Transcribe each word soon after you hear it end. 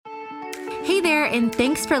Hey there, and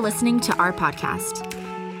thanks for listening to our podcast.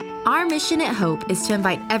 Our mission at Hope is to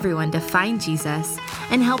invite everyone to find Jesus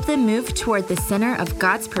and help them move toward the center of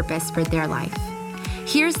God's purpose for their life.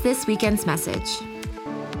 Here's this weekend's message.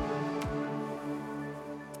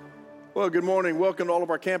 Well, good morning. Welcome to all of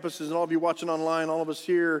our campuses and all of you watching online, all of us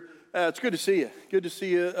here. It's good to see you. Good to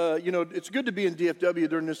see you. It's good to be in DFW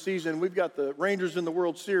during this season. We've got the Rangers in the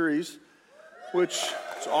World Series, which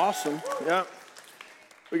is awesome. Yeah.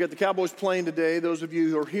 We got the Cowboys playing today. Those of you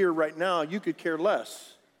who are here right now, you could care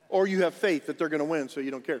less. Or you have faith that they're going to win, so you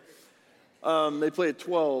don't care. They play at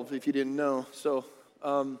 12, if you didn't know. So,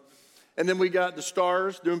 and then we got the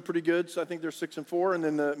Stars doing pretty good. So I think they're 6-4. And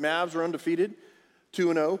then the Mavs are undefeated,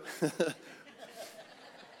 2-0.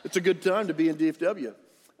 It's a good time to be in DFW.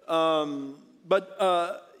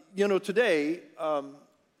 Today,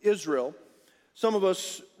 Israel, some of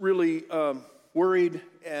us really worried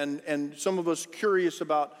and some of us curious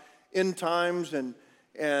about end times and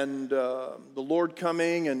the Lord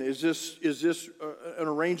coming, and is this an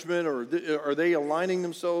arrangement, or are they aligning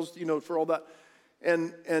themselves, for all that?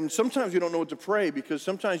 And sometimes you don't know what to pray, because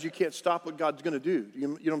sometimes you can't stop what God's going to do. You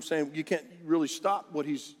know what I'm saying? You can't really stop what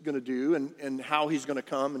he's going to do and how he's going to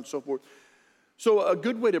come and so forth. So a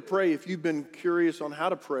good way to pray, if you've been curious on how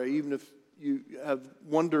to pray, even if you have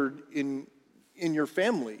wondered in your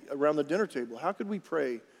family around the dinner table, how could we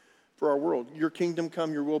pray for our world? Your kingdom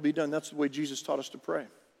come, your will be done. That's the way Jesus taught us to pray.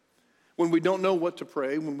 When we don't know what to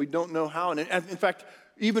pray, when we don't know how, and in fact,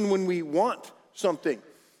 even when we want something,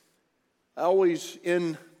 I always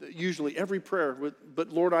end usually every prayer with, but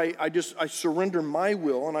Lord, I surrender my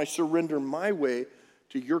will and I surrender my way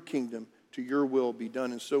to your kingdom, to your will be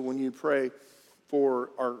done. And so when you pray for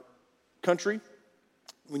our country,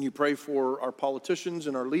 when you pray for our politicians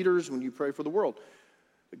and our leaders, when you pray for the world,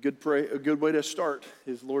 a good way to start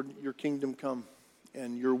is, Lord, your kingdom come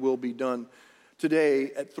and your will be done.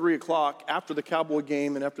 Today at 3 o'clock, after the Cowboy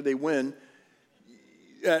game and after they win,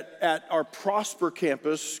 at our Prosper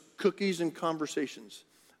campus, cookies and conversations.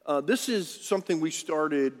 This is something we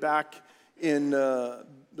started back in the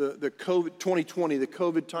COVID 2020, the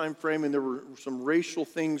COVID time frame, and there were some racial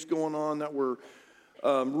things going on that were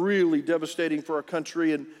really devastating for our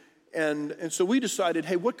country, and so we decided,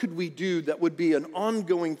 hey, what could we do that would be an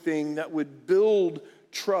ongoing thing that would build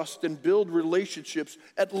trust and build relationships,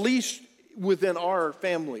 at least within our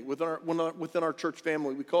family, within our church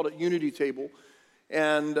family. We called it Unity Table,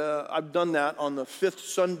 and I've done that on the fifth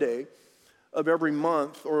Sunday of every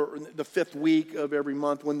month, or the fifth week of every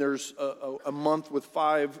month, when there's a month with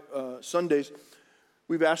 5 Sundays.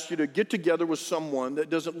 We've asked you to get together with someone that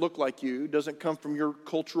doesn't look like you, doesn't come from your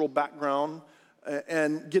cultural background,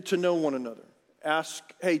 and get to know one another. Ask,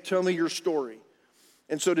 hey, tell me your story.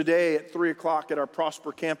 And so today at 3 o'clock at our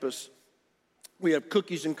Prosper campus, we have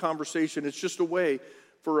cookies and conversation. It's just a way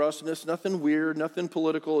for us, and it's nothing weird, nothing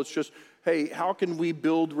political. It's just, hey, how can we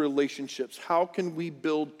build relationships? How can we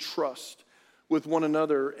build trust with one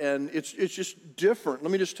another? And it's just different.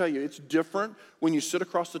 Let me just tell you, it's different when you sit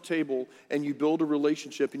across the table and you build a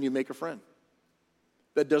relationship and you make a friend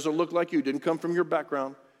that doesn't look like you, didn't come from your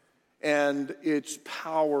background, and it's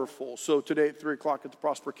powerful. So today at 3 o'clock at the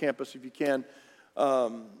Prosper campus, if you can,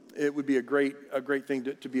 it would be a great thing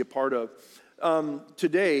to be a part of.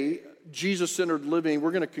 Today, Jesus-centered living,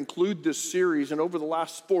 we're going to conclude this series, and over the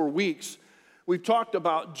last 4 weeks, we've talked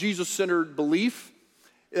about Jesus-centered belief.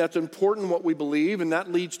 That's important, what we believe, and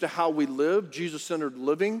that leads to how we live, Jesus-centered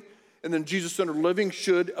living. And then Jesus-centered living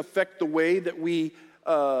should affect the way that we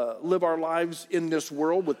live our lives in this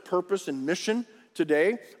world with purpose and mission.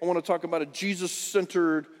 Today, I want to talk about a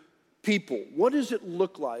Jesus-centered people. What does it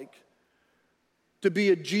look like to be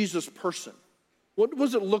a Jesus person? What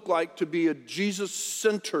does it look like to be a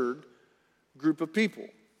Jesus-centered group of people?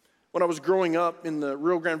 When I was growing up in the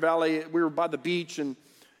Rio Grande Valley, we were by the beach, and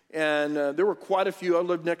there were quite a few. I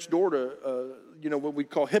lived next door to, what we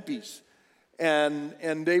call hippies.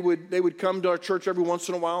 And they would come to our church every once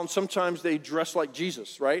in a while, and sometimes they dressed like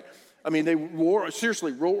Jesus, right? I mean, they wore a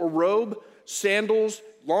robe, sandals,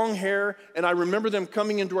 long hair, and I remember them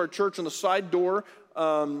coming into our church on the side door.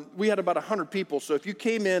 We had about 100 people, so if you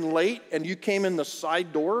came in late and you came in the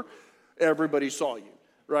side door, everybody saw you.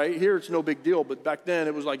 Right? Here it's no big deal, but back then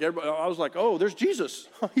it was like everybody, I was like, oh, there's Jesus.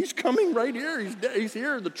 He's coming right here. He's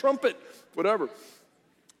here, the trumpet, whatever.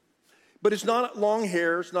 But it's not long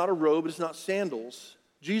hair, it's not a robe, it's not sandals.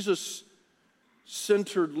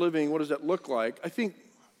 Jesus-centered living, what does that look like? I think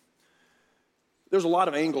there's a lot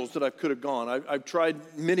of angles that I could have gone. I've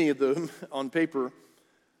tried many of them on paper,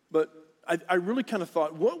 but I really kind of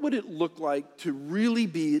thought, what would it look like to really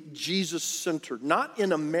be Jesus-centered? Not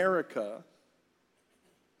in America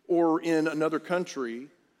or in another country,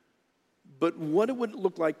 but what it would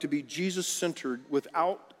look like to be Jesus-centered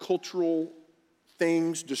without cultural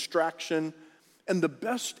things, distraction. And the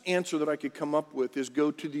best answer that I could come up with is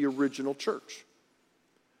go to the original church.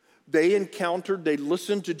 They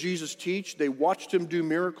listened to Jesus teach, they watched him do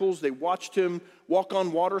miracles, they watched him walk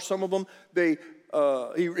on water, some of them.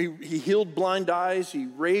 He healed blind eyes, he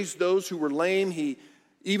raised those who were lame, he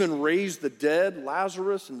even raised the dead,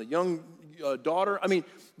 Lazarus and the young daughter. I mean,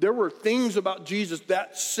 there were things about Jesus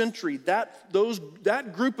that century,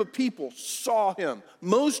 that group of people saw him.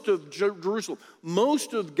 Most of Jerusalem,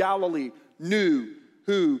 most of Galilee knew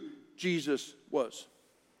who Jesus was.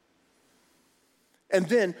 And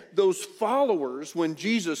then those followers, when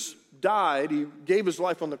Jesus died, he gave his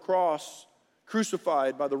life on the cross,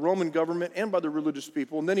 crucified by the Roman government and by the religious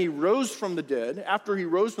people, and then he rose from the dead. After he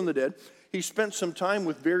rose from the dead, he spent some time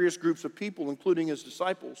with various groups of people, including his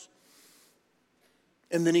disciples.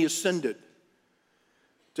 And then he ascended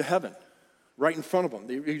to heaven, right in front of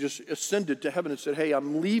them. He just ascended to heaven and said, hey,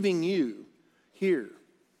 I'm leaving you here.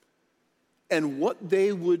 And what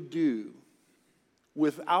they would do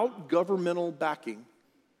without governmental backing,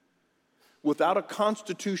 without a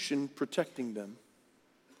constitution protecting them,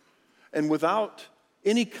 and without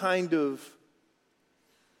any kind of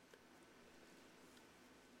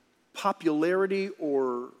popularity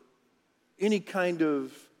or any kind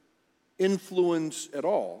of influence at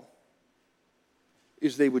all,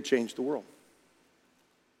 is they would change the world.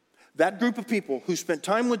 That group of people who spent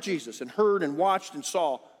time with Jesus and heard and watched and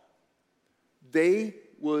saw, they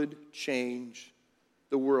would change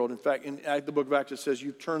the world. In fact, in the book of Acts, it says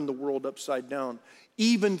you turn the world upside down,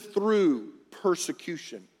 even through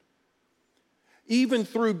persecution. Even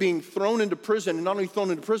through being thrown into prison, and not only thrown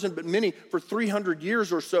into prison, but many for 300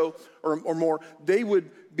 years or so, or more, they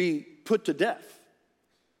would be put to death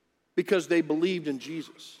because they believed in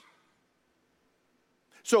Jesus.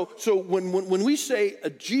 So when we say a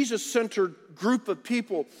Jesus-centered group of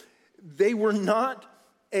people, they were not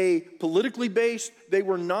a politically based, they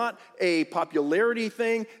were not a popularity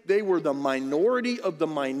thing, they were the minority of the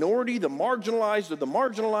minority, the marginalized of the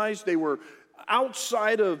marginalized. They were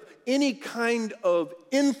outside of any kind of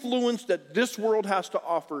influence that this world has to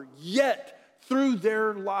offer, yet through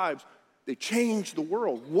their lives, they changed the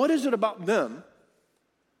world. What is it about them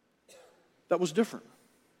that was different?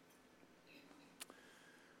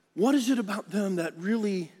 What is it about them that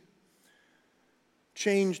really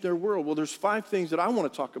changed their world? Well, there's 5 things that I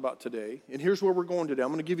want to talk about today, and here's where we're going today. I'm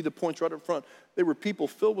going to give you the points right up front. They were people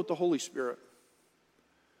filled with the Holy Spirit.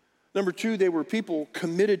 Number 2, they were people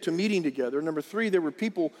committed to meeting together. Number 3, they were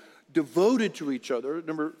people devoted to each other.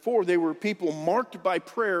 Number 4, they were people marked by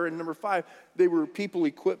prayer. And number 5, they were people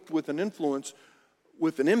equipped with an influence,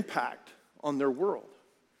 with an impact on their world.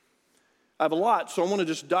 I have a lot, so I want to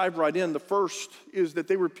just dive right in. The first is that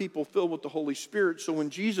they were people filled with the Holy Spirit. So when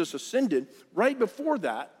Jesus ascended, right before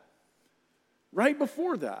that,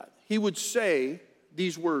 he would say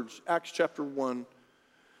these words, Acts chapter 1,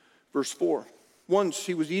 verse 4. Once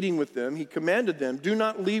he was eating with them, he commanded them, do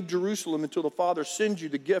not leave Jerusalem until the Father sends you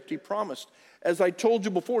the gift he promised. As I told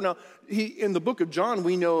you before, now, in the book of John,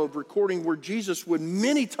 we know of recording where Jesus would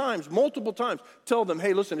many times, multiple times, tell them,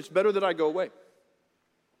 hey, listen, it's better that I go away.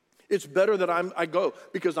 It's better that I go,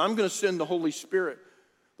 because I'm going to send the Holy Spirit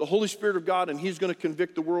of God, and he's going to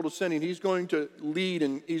convict the world of sin, and he's going to lead,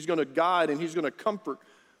 and he's going to guide, and he's going to comfort.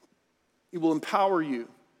 He will empower you.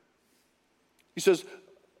 He says,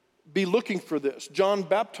 be looking for this. John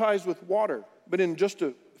baptized with water, but in just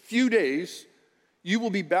a few days, you will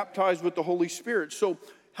be baptized with the Holy Spirit. So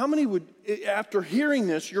how many would, after hearing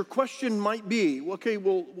this, your question might be, okay,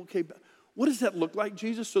 what does that look like,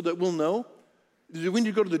 Jesus, so that we'll know? Do we need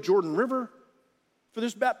to go to the Jordan River for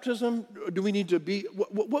this baptism? Do we need to be,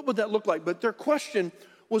 what would that look like? But their question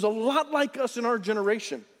was a lot like us in our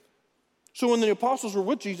generation. So when the apostles were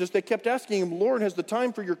with Jesus, they kept asking him, Lord, has the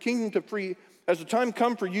time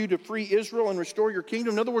come for you to free Israel and restore your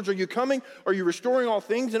kingdom? In other words, are you coming? Are you restoring all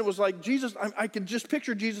things? And it was like, Jesus, I could just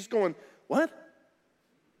picture Jesus going, what?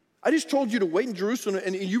 I just told you to wait in Jerusalem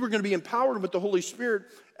and you were going to be empowered with the Holy Spirit,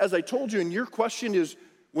 as I told you. And your question is,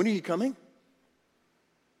 when are you coming?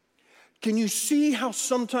 Can you see how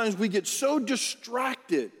sometimes we get so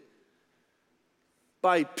distracted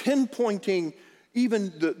by pinpointing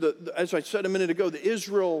even as I said a minute ago, the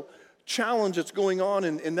Israel challenge that's going on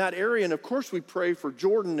in that area? And of course we pray for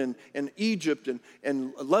Jordan and Egypt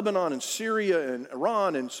and Lebanon and Syria and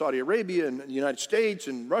Iran and Saudi Arabia and the United States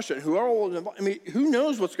and Russia, who are all involved. I mean, who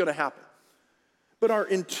knows what's going to happen? But our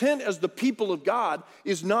intent as the people of God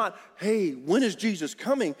is not, hey, when is Jesus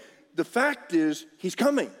coming? The fact is, he's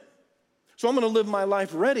coming. So I'm going to live my life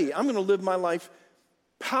ready. I'm going to live my life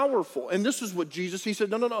powerful. And this is what Jesus, he said,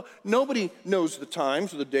 no. Nobody knows the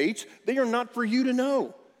times or the dates. They are not for you to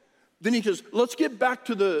know. Then he says, let's get back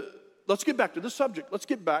to the subject. Let's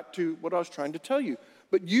get back to what I was trying to tell you.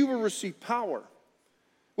 But you will receive power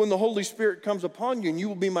when the Holy Spirit comes upon you, and you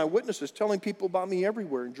will be my witnesses, telling people about me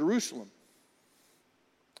everywhere in Jerusalem,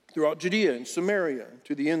 throughout Judea and Samaria, and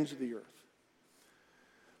to the ends of the earth.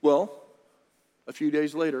 Well, a few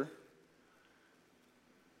days later,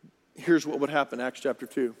 here's what would happen, Acts chapter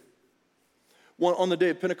 2. On the day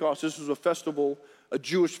of Pentecost, this was a festival, a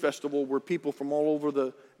Jewish festival, where people from all over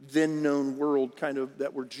the then-known world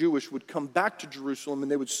that were Jewish would come back to Jerusalem,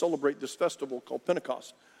 and they would celebrate this festival called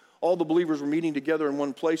Pentecost. All the believers were meeting together in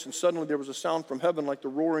one place, and suddenly there was a sound from heaven like the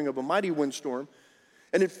roaring of a mighty windstorm,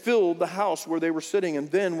 and it filled the house where they were sitting. And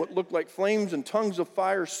then what looked like flames and tongues of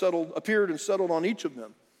fire appeared and settled on each of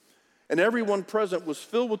them. And everyone present was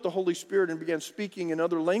filled with the Holy Spirit and began speaking in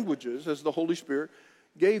other languages as the Holy Spirit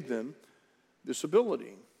gave them this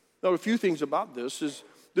ability. Now, a few things about this is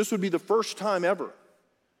this would be the first time ever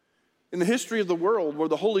in the history of the world where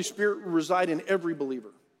the Holy Spirit would reside in every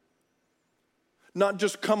believer. Not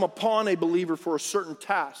just come upon a believer for a certain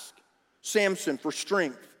task, Samson for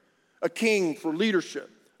strength, a king for leadership,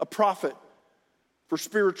 a prophet for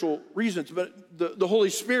spiritual reasons, but the Holy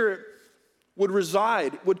Spirit would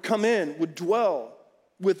reside, would come in, would dwell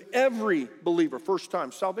with every believer, first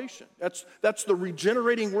time, salvation. That's the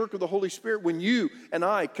regenerating work of the Holy Spirit. When you and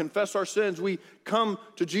I confess our sins, we come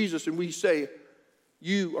to Jesus and we say,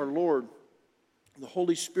 you are Lord. The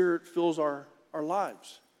Holy Spirit fills our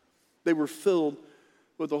lives. They were filled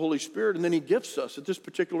with the Holy Spirit, and then he gifts us at this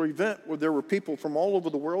particular event where there were people from all over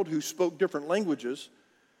the world who spoke different languages.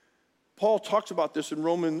 Paul talks about this in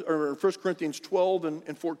 1 Corinthians 12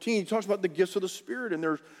 and 14. He talks about the gifts of the Spirit, and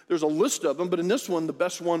there's a list of them, but in this one, the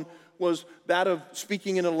best one was that of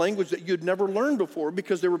speaking in a language that you'd never learned before,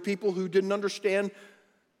 because there were people who didn't understand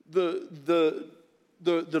the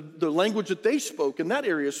language that they spoke in that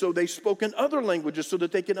area, so they spoke in other languages so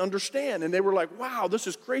that they could understand. And they were like, wow, this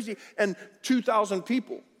is crazy. And 2,000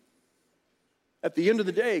 people at the end of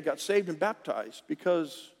the day got saved and baptized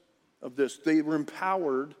because of this. They were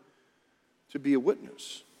empowered to be a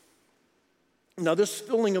witness. Now, this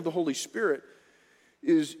filling of the Holy Spirit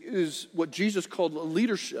is what Jesus called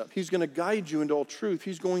leadership. He's going to guide you into all truth.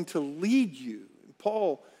 He's going to lead you. And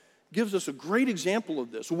Paul gives us a great example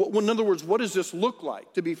of this. In other words, what does this look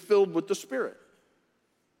like to be filled with the Spirit?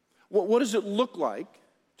 What does it look like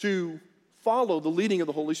to follow the leading of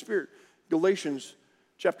the Holy Spirit? Galatians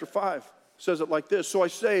chapter 5 says it like this. So I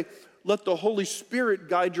say, let the Holy Spirit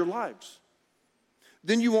guide your lives.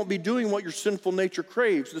 Then you won't be doing what your sinful nature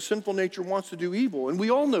craves. The sinful nature wants to do evil. And we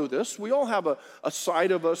all know this. We all have a side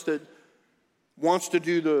of us that wants to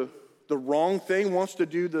do the wrong thing, wants to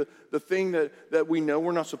do the thing that we know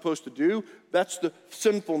we're not supposed to do. That's the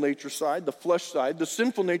sinful nature side, the flesh side. The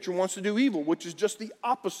sinful nature wants to do evil, which is just the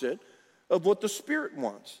opposite of what the Spirit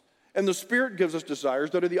wants. And the Spirit gives us desires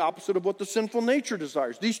that are the opposite of what the sinful nature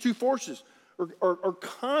desires. These two forces are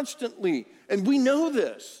constantly, and we know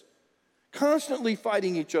this, constantly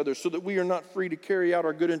fighting each other so that we are not free to carry out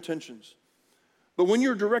our good intentions. But when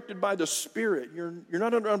you're directed by the Spirit, you're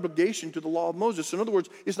not under obligation to the law of Moses. In other words,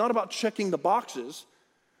 it's not about checking the boxes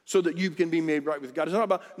so that you can be made right with God. It's not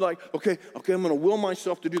about like, okay, I'm going to will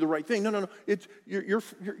myself to do the right thing. No.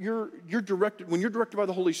 You're directed. When you're directed by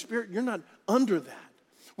the Holy Spirit, you're not under that.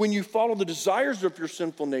 When you follow the desires of your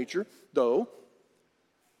sinful nature, though,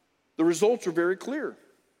 the results are very clear.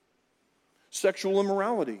 Sexual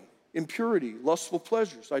immorality, impurity, lustful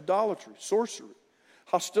pleasures, idolatry, sorcery,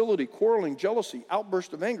 hostility, quarreling, jealousy,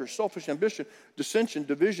 outburst of anger, selfish ambition, dissension,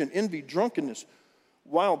 division, envy, drunkenness,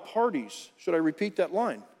 wild parties. Should I repeat that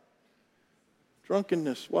line?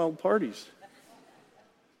 Drunkenness, wild parties,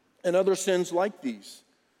 and other sins like these.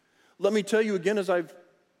 Let me tell you again, as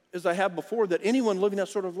I have before, that anyone living that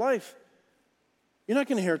sort of life, you're not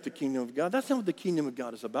going to inherit the kingdom of God. That's not what the kingdom of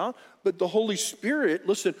God is about. But the Holy Spirit,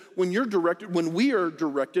 listen, when we are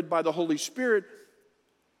directed by the Holy Spirit,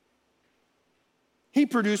 He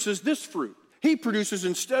produces this fruit. He produces,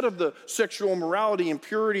 instead of the sexual immorality,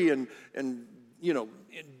 impurity, and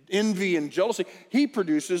envy and jealousy, He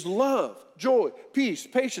produces love, joy, peace,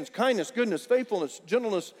 patience, kindness, goodness, faithfulness,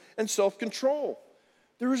 gentleness, and self-control.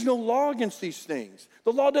 There is no law against these things.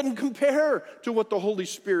 The law doesn't compare to what the Holy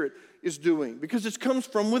Spirit is doing because it comes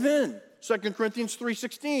from within. 2 Corinthians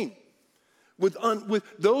 3:16.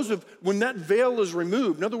 When that veil is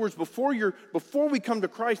removed, in other words, before we come to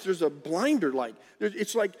Christ, there's a blinder light.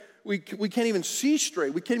 It's like we can't even see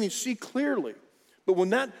straight. We can't even see clearly. But when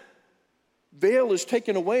that veil is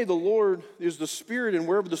taken away, the Lord is the Spirit, and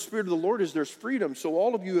wherever the Spirit of the Lord is, there's freedom. So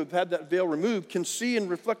all of you who have had that veil removed can see and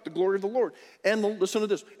reflect the glory of the Lord. And listen to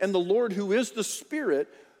this, and the Lord who is the Spirit,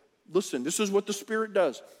 listen, this is what the Spirit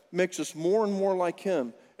does, makes us more and more like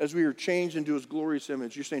Him as we are changed into His glorious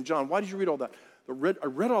image. You're saying, John, why did you read all that? I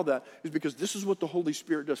read all that is because this is what the Holy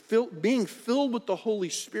Spirit does. Being filled with the Holy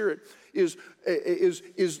Spirit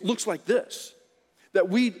looks like this, that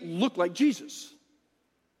we look like Jesus.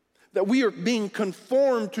 That we are being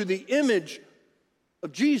conformed to the image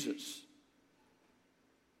of Jesus.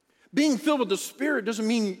 Being filled with the Spirit doesn't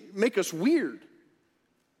mean make us weird.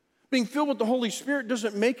 Being filled with the Holy Spirit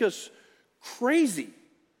doesn't make us crazy.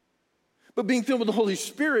 But being filled with the Holy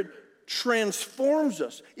Spirit transforms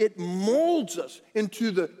us. It molds us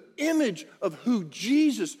into the image of who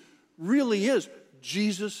Jesus really is.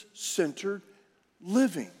 Jesus-centered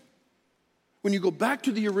living. When you go back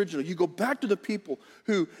to the original, you go back to the people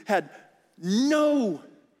who had no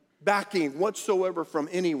backing whatsoever from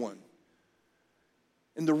anyone.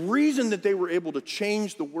 And the reason that they were able to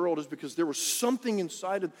change the world is because there was something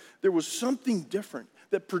inside of, there was something different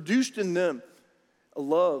that produced in them a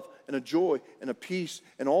love and a joy and a peace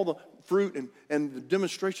and all the fruit and the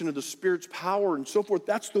demonstration of the Spirit's power and so forth.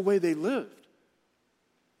 That's the way they lived.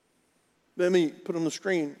 Let me put on the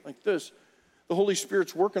screen like this. The Holy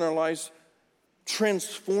Spirit's work in our lives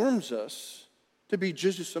transforms us to be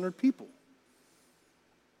Jesus-centered people.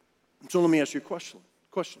 So let me ask you a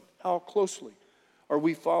question. How closely are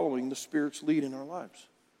we following the Spirit's lead in our lives?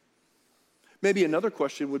 Maybe another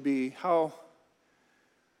question would be, how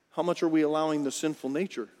much are we allowing the sinful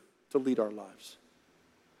nature to lead our lives?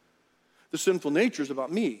 The sinful nature is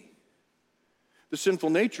about me. The sinful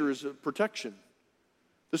nature is protection.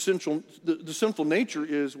 The sinful nature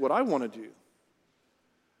is what I want to do.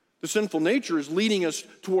 The sinful nature is leading us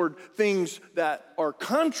toward things that are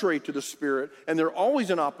contrary to the Spirit, and they're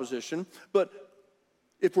always in opposition. But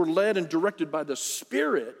if we're led and directed by the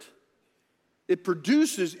Spirit, it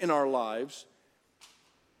produces in our lives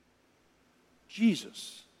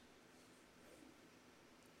Jesus.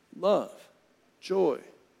 Love, joy,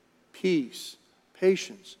 peace,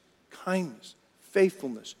 patience, kindness,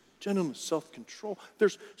 faithfulness, gentleness, self-control.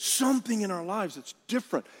 There's something in our lives that's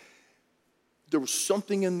different. There was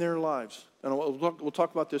something in their lives, and we'll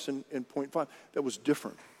talk about this in point 5, that was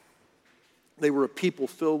different. They were a people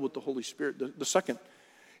filled with the Holy Spirit. The second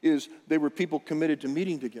is they were people committed to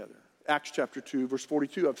meeting together. Acts chapter 2, verse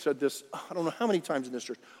 42. I've said this, I don't know how many times in this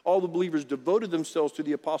church. All the believers devoted themselves to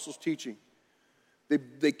the apostles' teaching.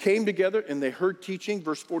 They came together and they heard teaching.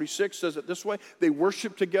 Verse 46 says it this way. They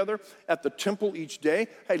worshiped together at the temple each day.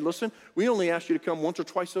 Hey, listen, we only ask you to come once or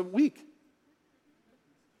twice a week.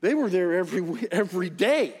 They were there every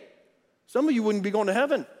day. Some of you wouldn't be going to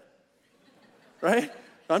heaven, right?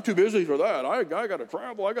 I'm too busy for that. I got to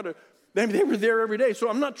travel. They were there every day. So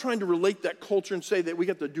I'm not trying to relate that culture and say that we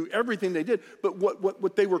got to do everything they did. But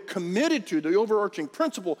what they were committed to, the overarching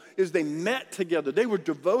principle, is they met together. They were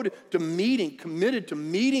devoted to meeting, committed to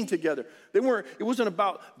meeting together. It wasn't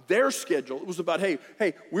about their schedule. It was about, hey,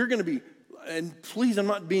 we're going to be, and please, I'm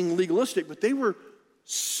not being legalistic, but they were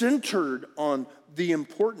centered on the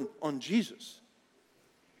important, on Jesus.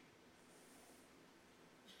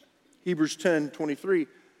 Hebrews 10:23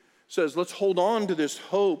 says, let's hold on to this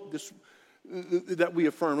hope, that we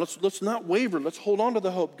affirm. Let's not waver. Let's hold on to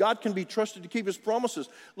the hope. God can be trusted to keep His promises.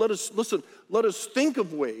 Let us think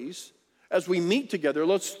of ways as we meet together.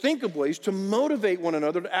 Let's think of ways to motivate one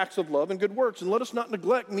another to acts of love and good works. And let us not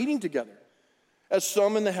neglect meeting together, as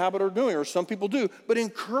some in the habit are doing, or some people do, but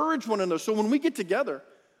encourage one another. So when we get together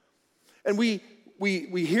and we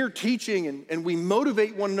hear teaching and we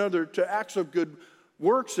motivate one another to acts of good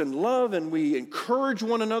works and love, and we encourage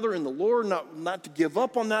one another in the Lord not to give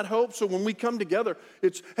up on that hope. So when we come together,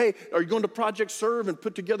 it's, hey, are you going to Project Serve and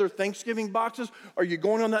put together Thanksgiving boxes? Are you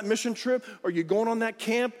going on that mission trip? Are you going on that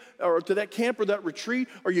camp, or to that camp or that retreat?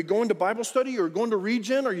 Are you going to Bible study, or going to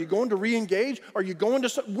Regen? Are you going to re-engage? Are you going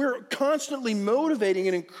to, we're constantly motivating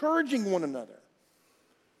and encouraging one another.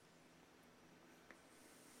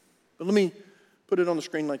 But let me put it on the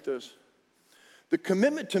screen like this. The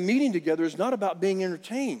commitment to meeting together is not about being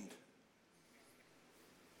entertained.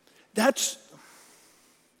 And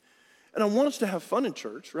I want us to have fun in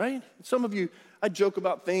church, right? Some of you, I joke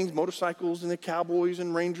about things, motorcycles and the Cowboys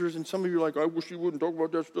and Rangers, and some of you are like, I wish you wouldn't talk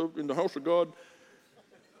about that stuff in the house of God.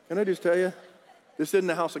 Can I just tell you, this isn't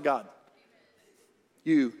the house of God.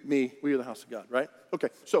 You, me, we are the house of God, right? Okay,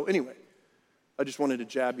 so anyway, I just wanted to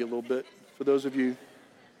jab you a little bit. For those of you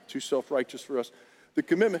too self-righteous for us, the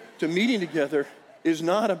commitment to meeting together is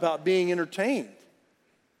not about being entertained.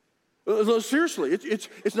 Seriously,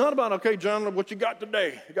 it's not about, okay, John, what you got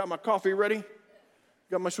today? I got my coffee ready,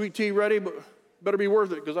 got my sweet tea ready, but better be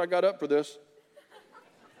worth it because I got up for this.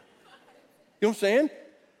 You know what I'm saying?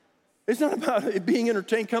 It's not about it being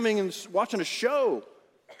entertained, coming and watching a show.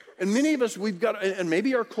 And many of us, we've got, and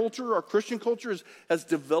maybe our culture, our Christian culture has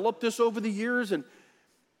developed this over the years, and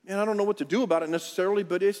I don't know what to do about it necessarily,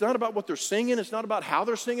 but it's not about what they're singing. It's not about how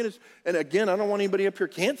they're singing. And again, I don't want anybody up here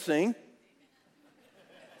can't sing.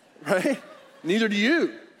 Right? Neither do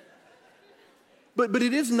you. But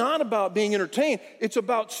it is not about being entertained. It's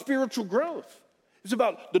about spiritual growth. It's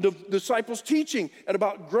about the disciples teaching and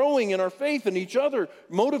about growing in our faith in each other,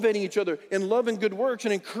 motivating each other in love and good works,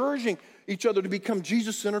 and encouraging each other to become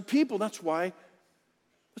Jesus-centered people. That's why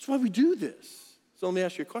we do this. So let me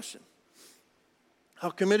ask you a question.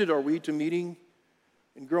 How committed are we to meeting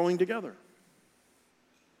and growing together?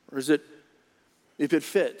 Or is it, if it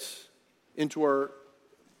fits into our,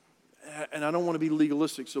 and I don't want to be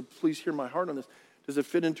legalistic, so please hear my heart on this, does it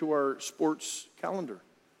fit into our sports calendar?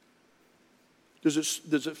 Does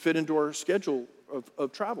it fit into our schedule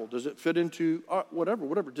of travel? Does it fit into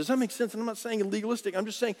whatever? Does that make sense? And I'm not saying legalistic. I'm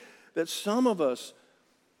just saying that some of us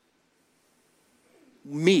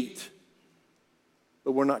meet,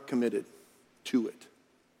 but we're not committed to it,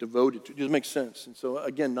 devoted to it. Does it make sense? And so,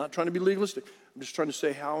 again, not trying to be legalistic. I'm just trying to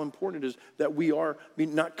say how important it is that we are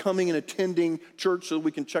not coming and attending church so that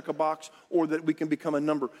we can check a box or that we can become a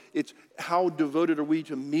number. It's how devoted are we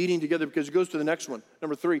to meeting together, because it goes to the next one.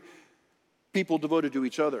 Number 3, people devoted to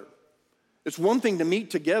each other. It's one thing to meet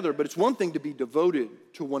together, but it's one thing to be devoted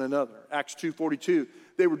to one another. Acts 2:42,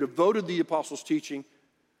 they were devoted to the apostles' teaching.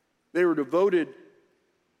 They were devoted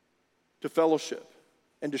to fellowship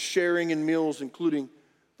and to sharing in meals, including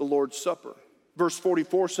the Lord's Supper. Verse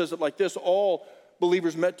 44 says it like this: all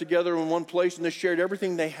believers met together in one place and they shared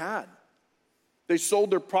everything they had. They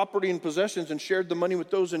sold their property and possessions and shared the money with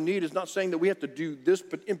those in need. It's not saying that we have to do this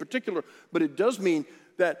in particular, but it does mean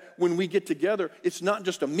that when we get together, it's not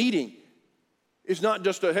just a meeting. It's not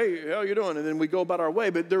just a, hey, how you doing? And then we go about our way.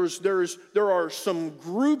 But there are some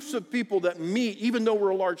groups of people that meet, even though we're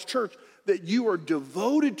a large church, that you are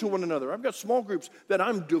devoted to one another. I've got small groups that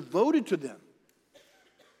I'm devoted to them.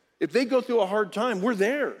 If they go through a hard time, we're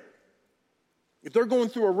there. If they're going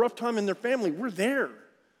through a rough time in their family, we're there.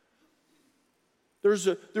 There is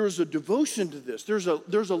a devotion to this. There's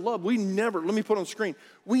a love. We never, let me put on the screen,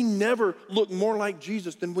 we never look more like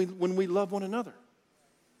Jesus than when we love one another.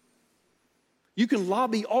 You can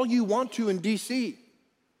lobby all you want to in D.C.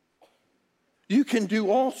 You can do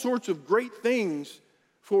all sorts of great things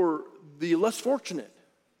for the less fortunate.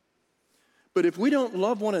 But if we don't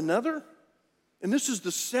love one another, and this is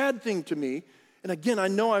the sad thing to me, and again, I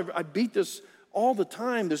know I beat this all the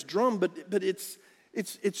time, this drum, but it's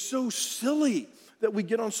so silly that we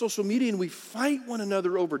get on social media and we fight one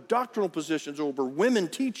another over doctrinal positions, over women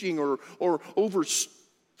teaching, or over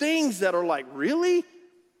things that are like, really?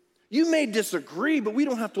 You may disagree, but we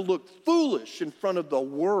don't have to look foolish in front of the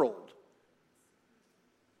world.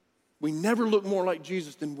 We never look more like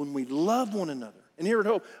Jesus than when we love one another. And here at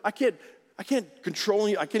Hope, I can't control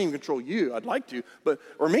you. I can't even control you. I'd like to,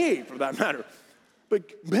 or me for that matter. But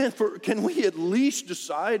man, can we at least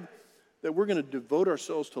decide that we're going to devote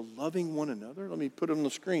ourselves to loving one another? Let me put it on the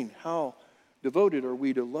screen. How devoted are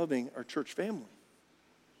we to loving our church family?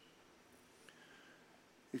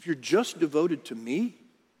 If you're just devoted to me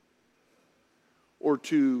or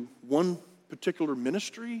to one particular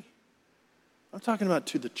ministry, I'm talking about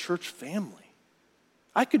to the church family.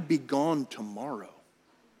 I could be gone tomorrow.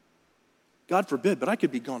 God forbid, but I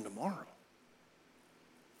could be gone tomorrow.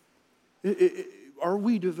 Are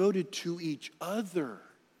we devoted to each other?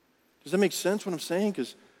 Does that make sense what I'm saying?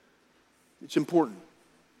 Because it's important.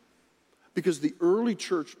 Because the early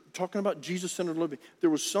church, talking about Jesus-centered living,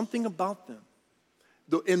 there was something about them.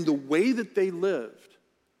 In the way that they lived,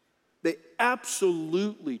 they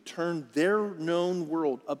absolutely turned their known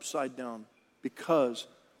world upside down because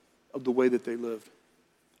of the way that they lived.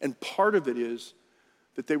 And part of it is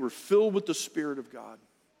that they were filled with the Spirit of God.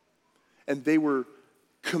 And they were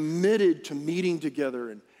committed to meeting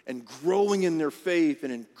together and growing in their faith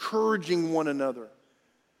and encouraging one another.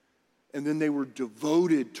 And then they were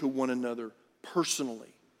devoted to one another personally.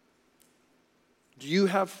 Do you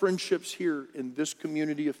have friendships here in this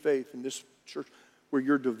community of faith, in this church, where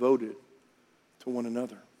you're devoted to one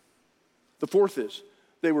another? The fourth is,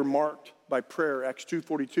 they were marked by prayer. Acts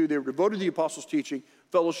 2:42, they were devoted to the apostles' teaching,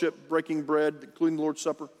 fellowship, breaking bread, including the Lord's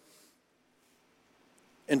Supper,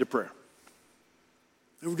 and to prayer.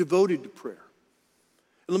 They were devoted to prayer.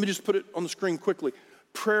 And let me just put it on the screen quickly.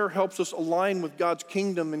 Prayer helps us align with God's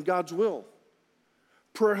kingdom and God's will.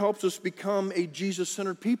 Prayer helps us become a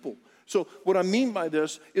Jesus-centered people. So what I mean by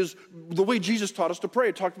this is the way Jesus taught us to pray.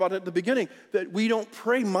 I talked about it at the beginning, that we don't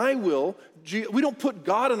pray my will. We don't put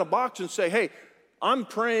God in a box and say, hey, I'm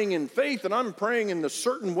praying in faith and I'm praying in a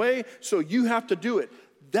certain way, so you have to do it.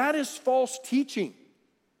 That is false teaching.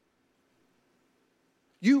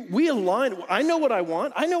 We align. I know what I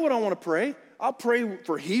want. I know what I want to pray. I'll pray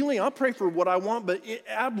for healing. I'll pray for what I want. But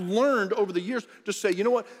I've learned over the years to say, you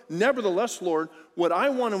know what? Nevertheless, Lord, what I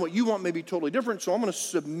want and what you want may be totally different, so I'm going to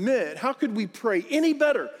submit. How could we pray any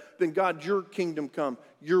better than, God, your kingdom come,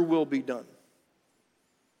 your will be done?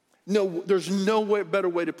 No, there's no better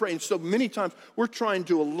way to pray. And so many times we're trying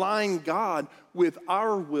to align God with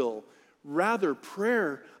our will. Rather,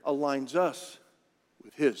 prayer aligns us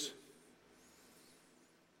with his.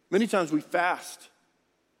 Many times we fast.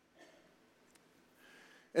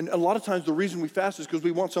 And a lot of times the reason we fast is because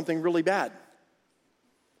we want something really bad.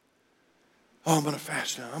 Oh, I'm going to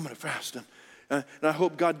fast now. I'm going to fast. And I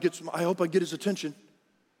hope I get his attention.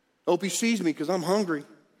 I hope he sees me because I'm hungry.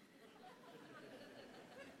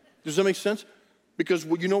 Does that make sense? Because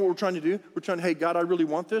you know what we're trying to do? We're trying to, hey, God, I really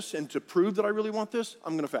want this. And to prove that I really want this,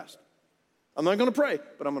 I'm going to fast. I'm not going to pray,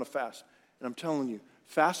 but I'm going to fast. And I'm telling you,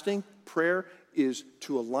 fasting, prayer is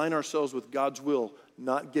to align ourselves with God's will,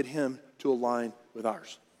 not get him to align with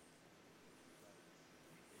ours.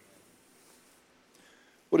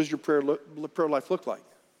 What does your prayer life look like?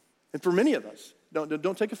 And for many of us,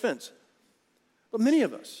 don't take offense, but many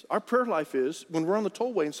of us, our prayer life is when we're on the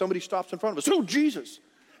tollway and somebody stops in front of us, oh, Jesus.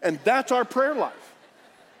 And that's our prayer life.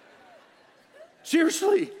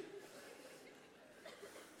 Seriously.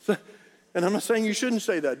 And I'm not saying you shouldn't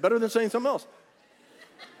say that. Better than saying something else.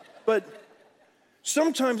 But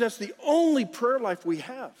sometimes that's the only prayer life we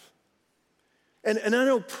have. And I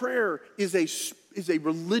know prayer is a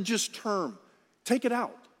religious term. Take it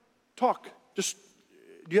out. Talk. Do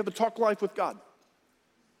you have a talk life with God?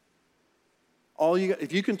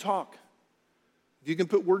 If you can talk, if you can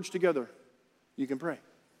put words together, you can pray.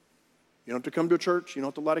 You don't have to come to a church. You don't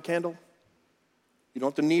have to light a candle. You don't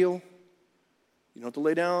have to kneel. You don't have to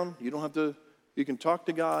lay down. You can talk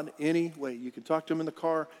to God any way. You can talk to him in the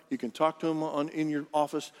car. You can talk to him in your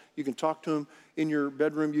office. You can talk to him in your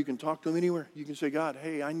bedroom. You can talk to him anywhere. You can say, God,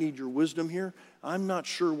 hey, I need your wisdom here. I'm not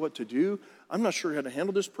sure what to do. I'm not sure how to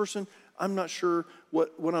handle this person. I'm not sure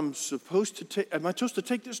what I'm supposed to take. Am I supposed to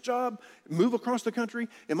take this job, move across the country?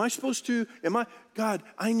 God,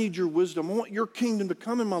 I need your wisdom. I want your kingdom to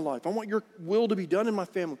come in my life. I want your will to be done in my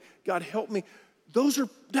family. God, help me.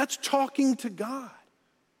 That's talking to God.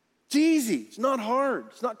 It's easy. It's not hard.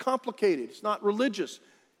 It's not complicated. It's not religious.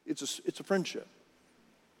 It's a friendship.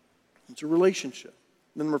 It's a relationship.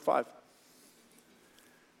 And then number 5.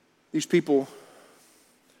 These people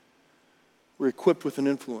were equipped with an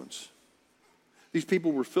influence. These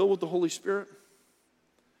people were filled with the Holy Spirit.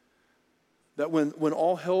 That when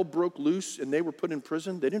all hell broke loose and they were put in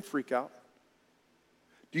prison, they didn't freak out.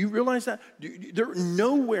 Do you realize that? There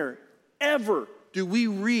nowhere ever do we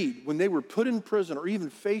read when they were put in prison or even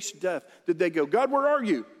faced death, did they go, God, where are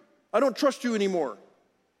you? I don't trust you anymore.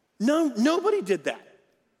 No, nobody did that.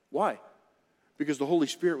 Why? Because the Holy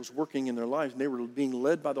Spirit was working in their lives and they were being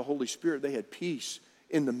led by the Holy Spirit. They had peace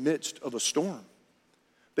in the midst of a storm.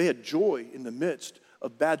 They had joy in the midst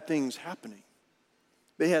of bad things happening.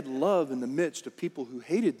 They had love in the midst of people who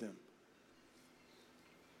hated them.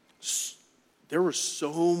 There is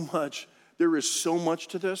so much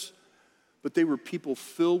to this. But they were people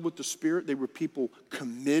filled with the Spirit. They were people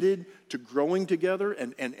committed to growing together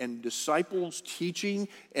and disciples teaching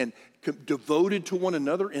and devoted to one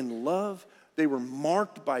another in love. They were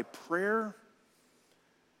marked by prayer.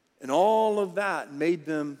 And all of that made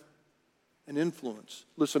them an influence.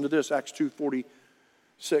 Listen to this, Acts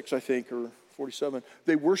 2:46, I think, or 47.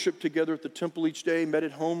 They worshiped together at the temple each day, met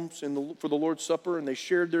at homes for the Lord's Supper, and they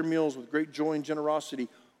shared their meals with great joy and generosity,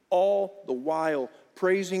 all the while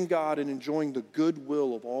praising God and enjoying the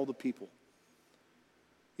goodwill of all the people,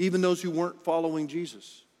 even those who weren't following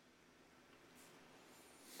Jesus.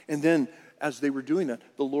 And then, as they were doing that,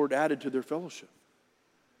 the Lord added to their fellowship.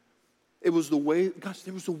 It was the way, gosh,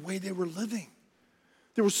 it was the way they were living.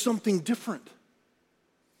 There was something different.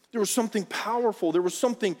 There was something powerful. There was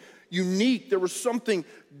something unique. There was something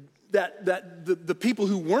that the people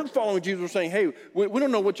who weren't following Jesus were saying, hey, we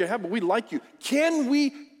don't know what you have, but we like you.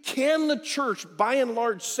 Can the church, by and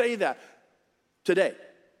large, say that today?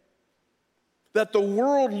 That the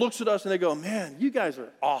world looks at us and they go, man, you guys are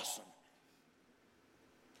awesome.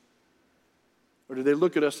 Or do they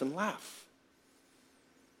look at us and laugh?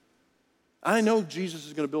 I know Jesus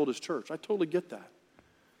is going to build his church. I totally get that.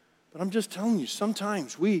 But I'm just telling you,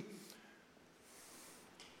 sometimes we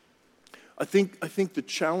I think the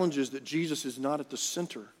challenge is that Jesus is not at the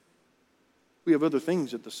center. We have other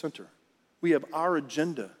things at the center. We have our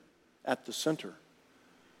agenda at the center.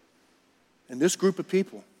 And this group of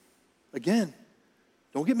people, again,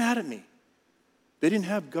 don't get mad at me. They didn't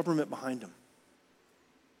have government behind them.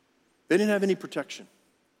 They didn't have any protection.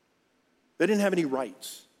 They didn't have any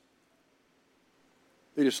rights.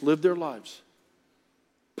 They just lived their lives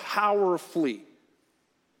powerfully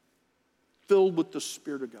filled with the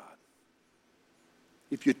Spirit of God.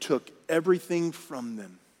 If you took everything from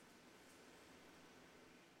them,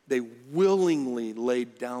 they willingly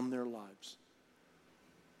laid down their lives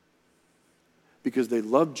because they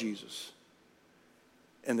love Jesus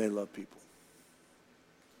and they love people.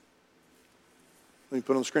 Let me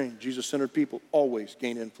put on the screen. Jesus-centered people always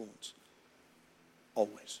gain influence.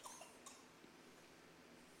 Always.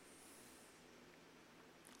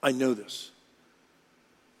 I know this.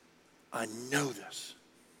 I know this.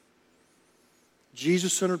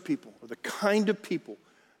 Jesus-centered people are the kind of people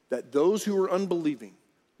that those who are unbelieving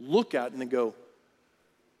look at and they go,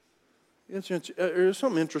 there's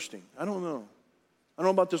something interesting. I don't know. I don't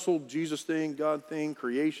know about this whole Jesus thing, God thing,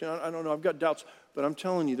 creation. I don't know. I've got doubts. But I'm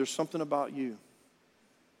telling you, there's something about you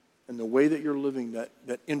and the way that you're living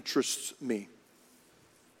that interests me.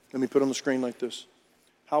 Let me put on the screen like this.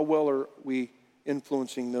 How well are we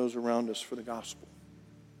influencing those around us for the gospel?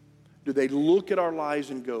 Do they look at our lives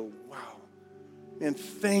and go, wow, man,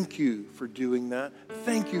 thank you for doing that.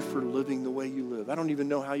 Thank you for living the way you live. I don't even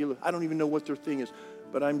know how you live. I don't even know what their thing is,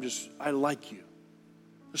 but I like you.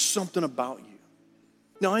 There's something about you.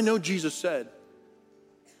 Now, I know Jesus said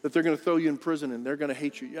that they're going to throw you in prison and they're going to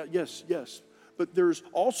hate you. Yeah, yes. But there's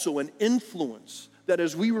also an influence that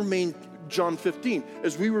as we remain, John 15,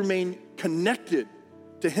 as we remain connected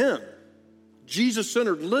to Him,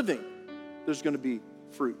 Jesus-centered living, there's going to be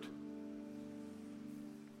fruit.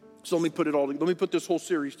 So let me put this whole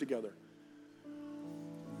series together.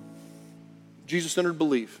 Jesus-centered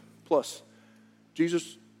belief plus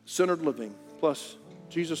Jesus-centered living plus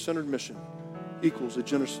Jesus-centered mission equals a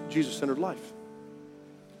Jesus-centered life.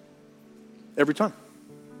 Every time.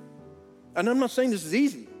 And I'm not saying this is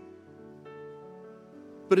easy,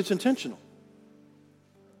 but it's intentional.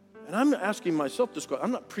 And I'm asking myself this question.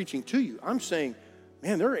 I'm not preaching to you. I'm saying,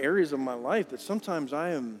 man, there are areas of my life that sometimes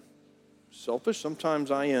I am selfish. Sometimes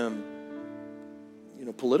I am,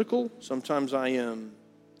 political. Sometimes I am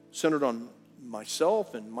centered on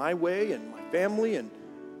myself and my way and my family. And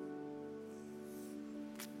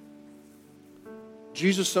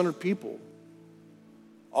Jesus-centered people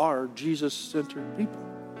are Jesus-centered people.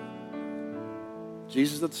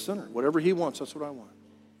 Jesus at the center. Whatever He wants, that's what I want.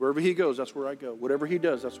 Wherever He goes, that's where I go. Whatever He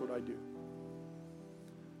does, that's what I do.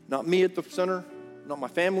 Not me at the center. Not my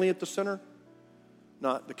family at the center.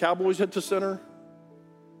 Not the Cowboys at the center.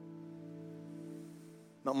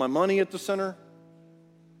 Not my money at the center.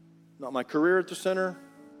 Not my career at the center.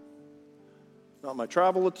 Not my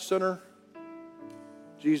travel at the center.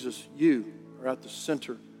 Jesus, you are at the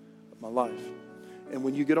center of my life. And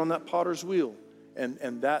when you get on that potter's wheel and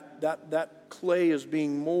that clay is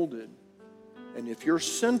being molded, and if you're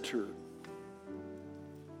centered,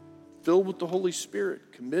 filled with the Holy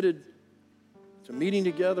Spirit, committed to meeting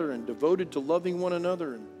together and devoted to loving one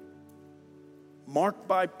another and marked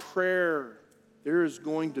by prayer, there is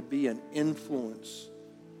going to be an influence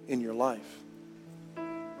in your life,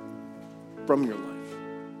 from your life.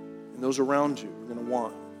 And those around you are going to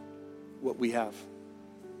want what we have.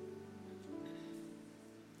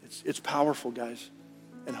 It's powerful, guys.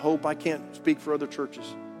 And hope, I can't speak for other churches,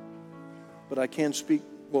 but I can speak,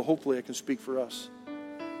 hopefully I can speak for us.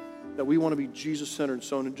 That we want to be Jesus-centered.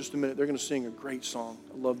 So in just a minute, they're going to sing a great song.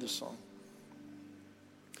 I love this song.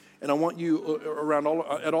 And I want you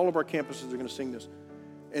at all of our campuses, they're going to sing this.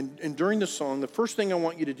 And during this song, the first thing I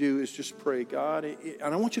want you to do is just pray, God, and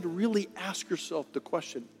I want you to really ask yourself the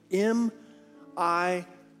question, am I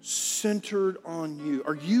centered on you?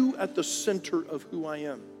 Are you at the center of who I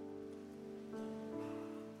am?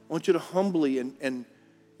 I want you to humbly and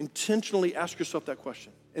intentionally ask yourself that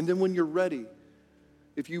question. And then when you're ready,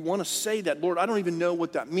 if you want to say that, Lord, I don't even know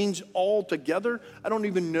what that means altogether. I don't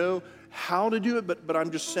even know how to do it, but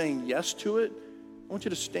I'm just saying yes to it. I want you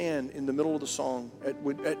to stand in the middle of the song at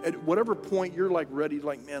whatever point you're like ready,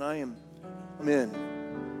 like, man, I'm in.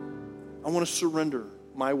 I want to surrender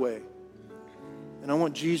my way. And I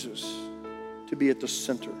want Jesus to be at the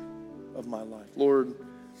center of my life. Lord,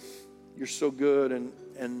 you're so good,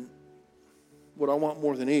 and what I want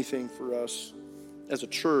more than anything for us as a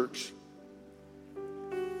church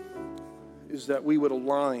is that we would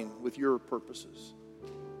align with your purposes.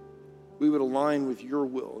 We would align with your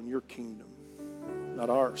will and your kingdom, not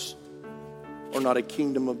ours. or not a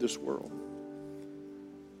kingdom of this world.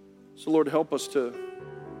 So Lord, help us to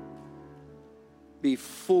be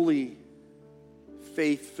fully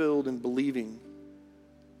faith-filled and believing,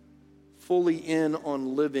 fully in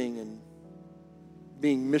on living and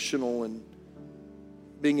being missional and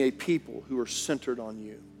being a people who are centered on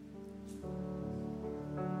you.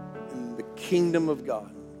 And the kingdom of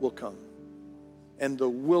God will come, and the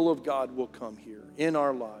will of God will come here in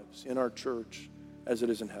our lives, in our church, as it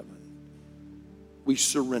is in heaven. We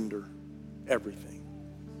surrender everything.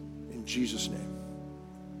 In Jesus' name,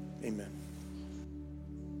 amen.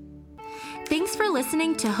 Thanks for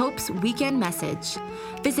listening to Hope's weekend message.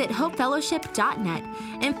 Visit hopefellowship.net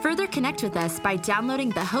and further connect with us by downloading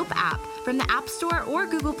the Hope app from the App Store or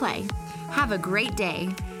Google Play. Have a great day.